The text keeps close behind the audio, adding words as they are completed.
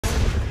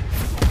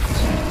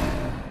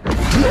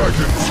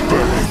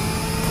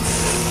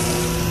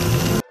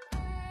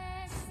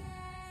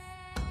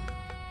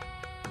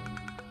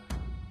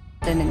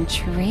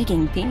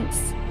intriguing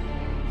piece.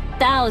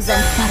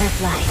 Thousand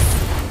butterflies.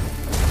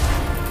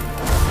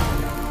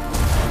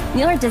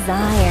 Your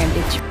desire and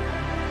betrayal.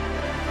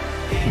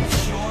 In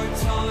short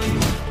time,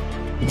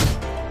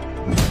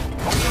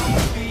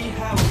 you'll be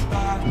held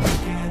back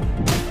again.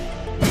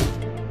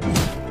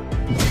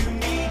 You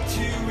need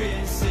to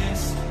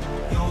resist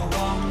your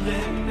own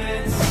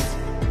limits.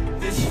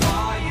 This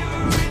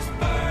fire is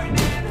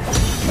burning.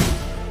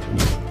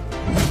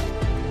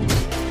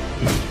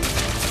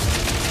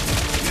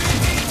 You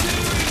need to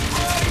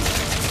embrace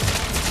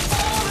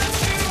all that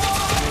you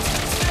are.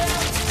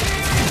 Step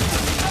into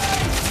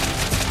faith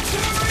to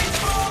reach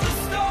for the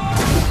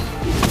stars.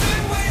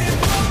 Been waiting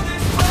for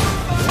this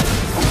moment,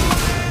 so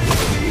let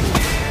it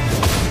begin.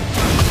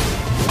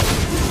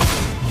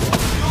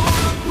 You're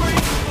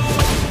unbreakable.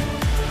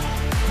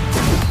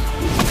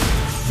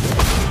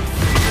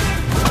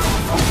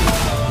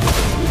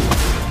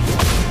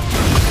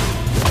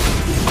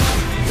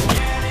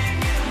 Getting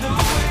in the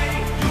way,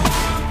 you're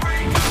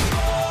unbreakable.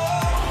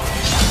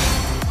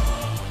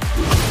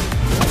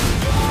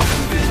 You're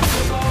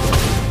invincible.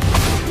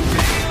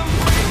 Be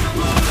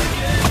unbreakable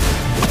again.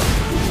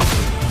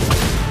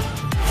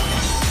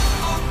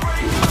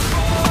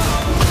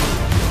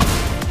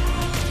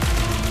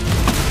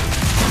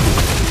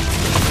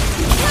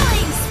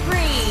 Killing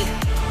spree!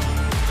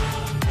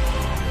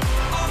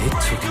 It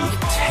took me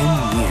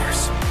 10 years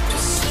to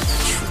see the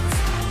truth.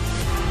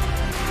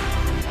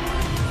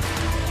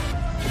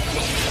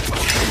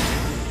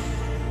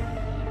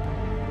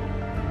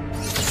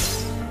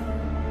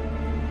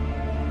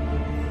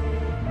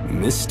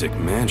 Mystic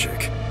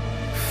magic.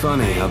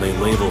 Funny how they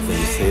label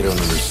things they don't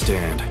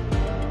understand.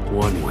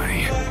 One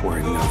way or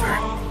another.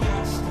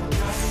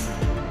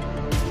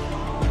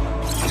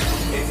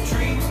 If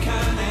dreams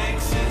can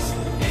exist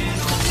in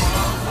a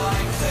world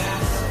like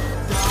this,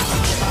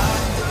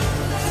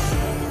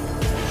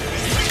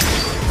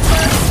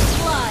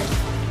 Blood!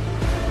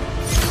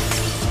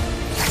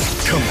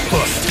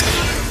 Combust!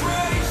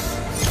 embrace.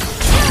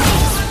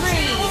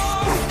 Spree!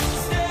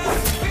 Step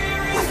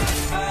fear into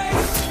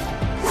space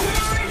to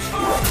reach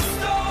for the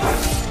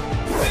stars.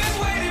 Been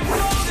waiting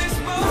for this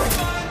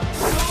moment,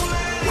 so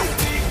let it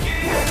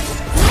begin.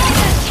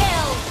 Mega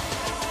kill!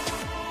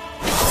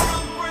 You're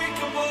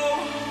unbreakable.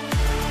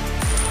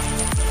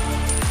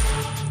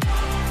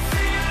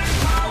 Feeling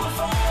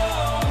powerful.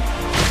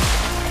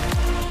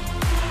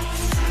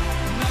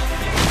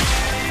 Nothing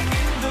getting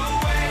in the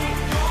way.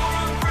 You're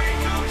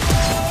unbreakable.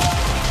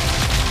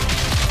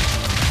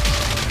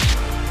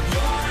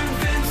 You're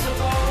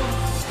invincible.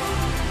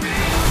 Be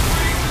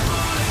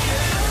unbreakable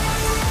again.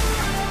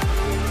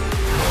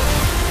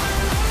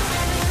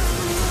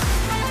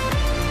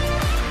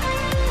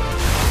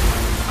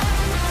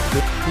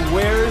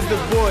 Where is the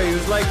boy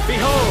who's like,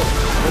 behold,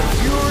 the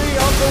fury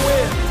of the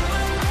wind?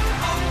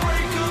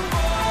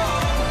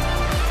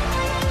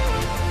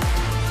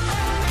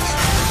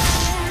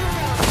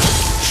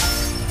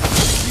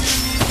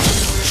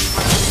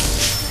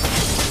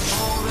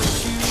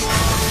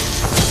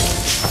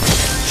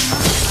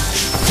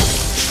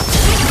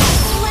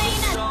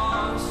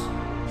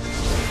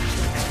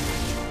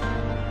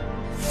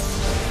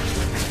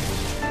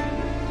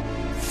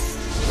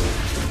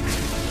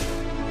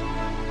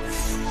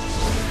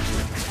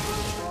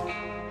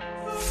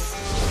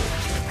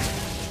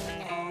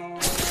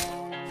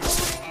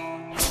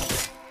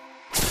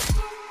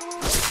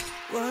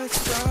 What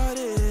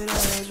started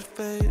as a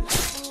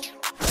phase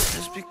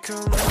has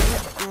become a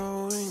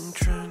growing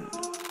trend.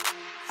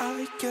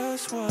 I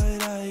guess what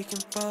I can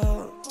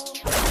follow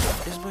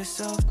is my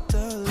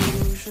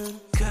self-delusion.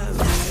 Cut me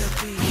a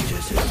beat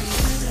just to be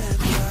in it.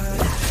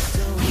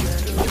 Don't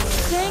let away.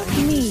 Thank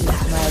me,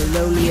 my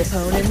lowly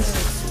opponents.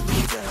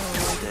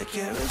 That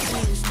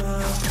kerosene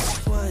smile.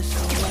 What's the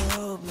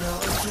hope now?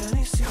 I'm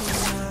turning see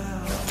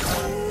now.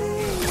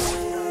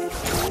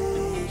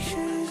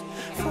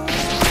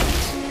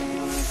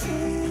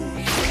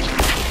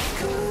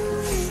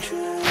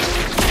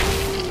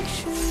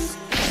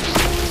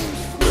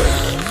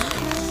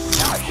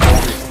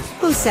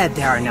 Who said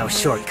there are no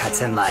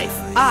shortcuts in life?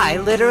 I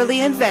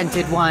literally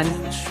invented one.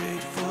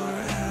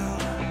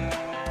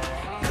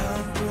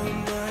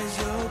 Compromise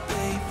your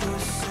paper,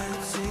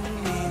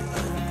 sensing me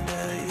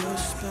under your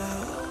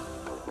spell.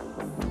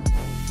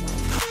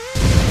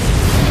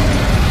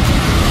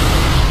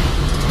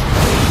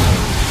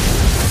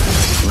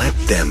 Let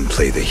them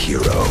play the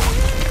hero.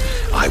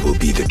 I will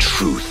be the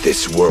truth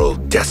this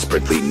world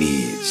desperately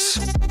needs.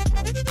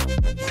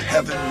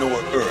 Heaven nor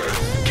earth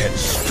can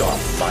stop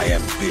my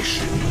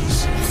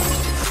ambitions.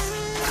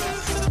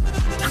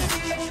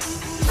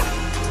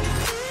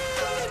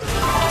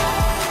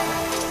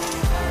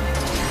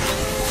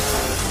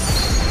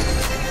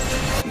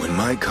 When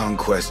my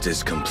conquest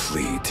is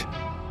complete,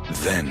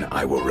 then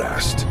I will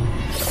rest.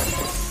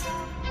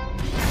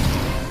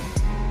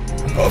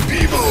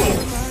 Upheaval!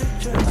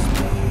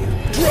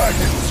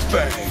 Dragon's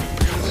Fang!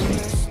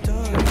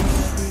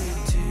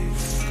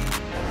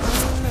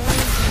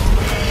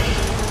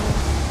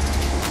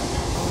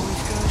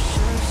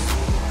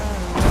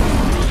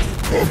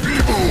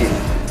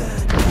 Upheaval!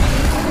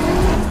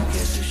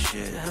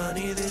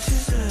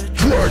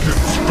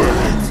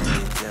 Spurn.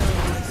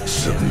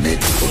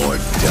 Submit or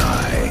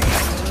die.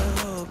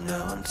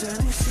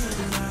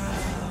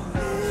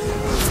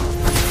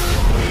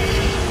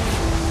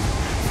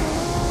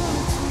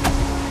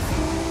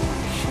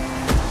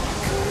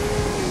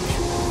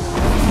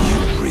 You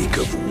reek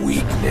of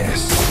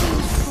weakness.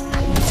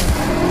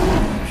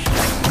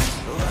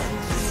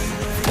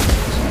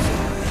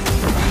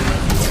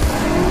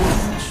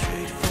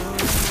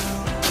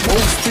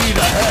 Full speed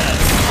ahead!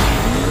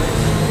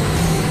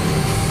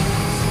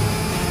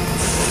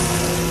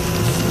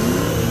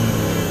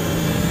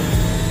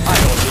 I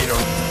don't need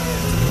her.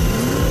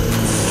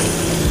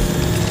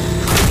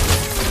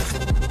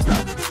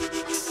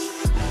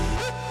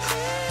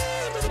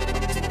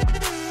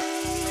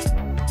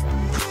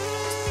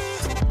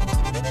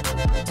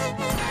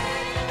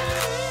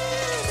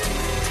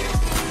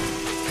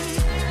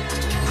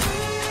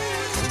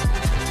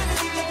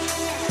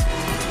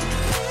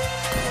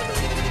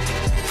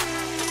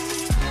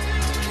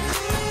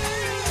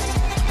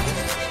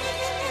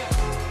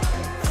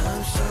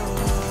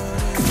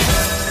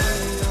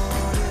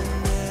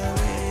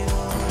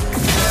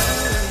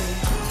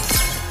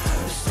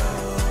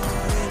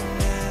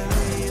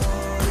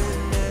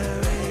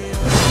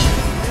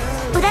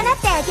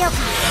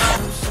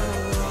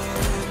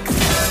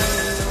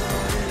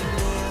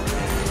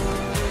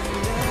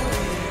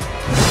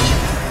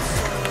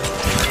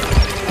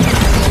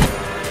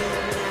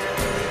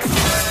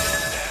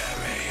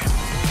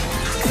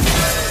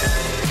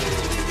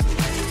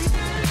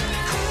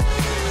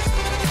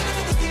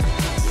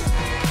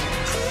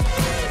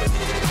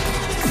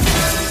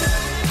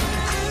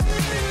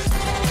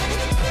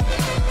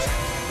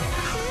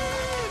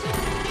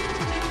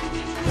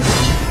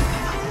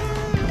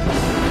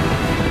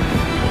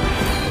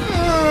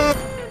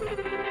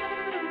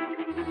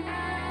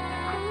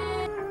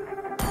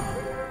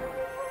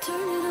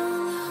 Turn it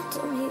all out,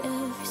 tell me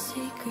every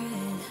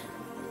secret.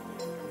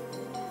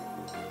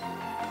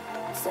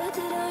 Said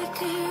that I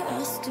care,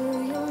 ask do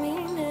you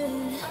mean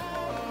it?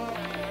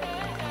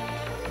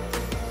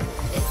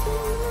 It's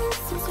been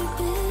months since we've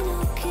been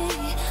okay.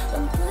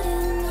 I'm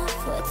putting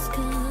off what's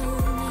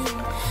coming.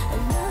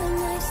 Another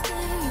night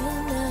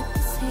staring at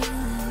the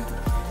ceiling.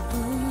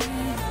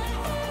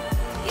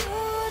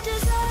 Your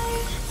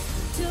desire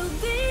to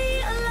be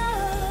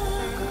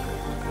alone,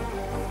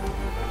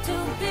 to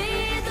be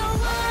the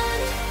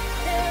one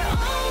they're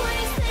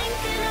always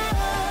thinking of.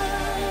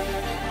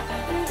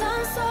 And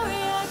I'm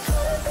sorry I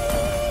couldn't be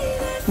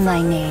there.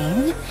 My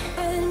name,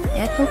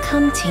 it will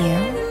come to you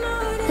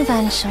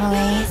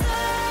eventually.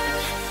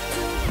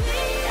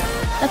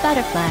 A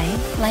butterfly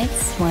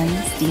lights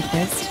one's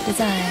deepest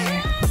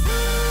desire.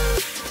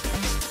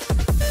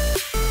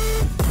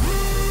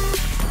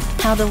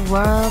 How the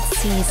world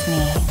sees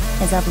me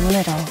is of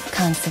little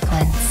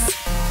consequence.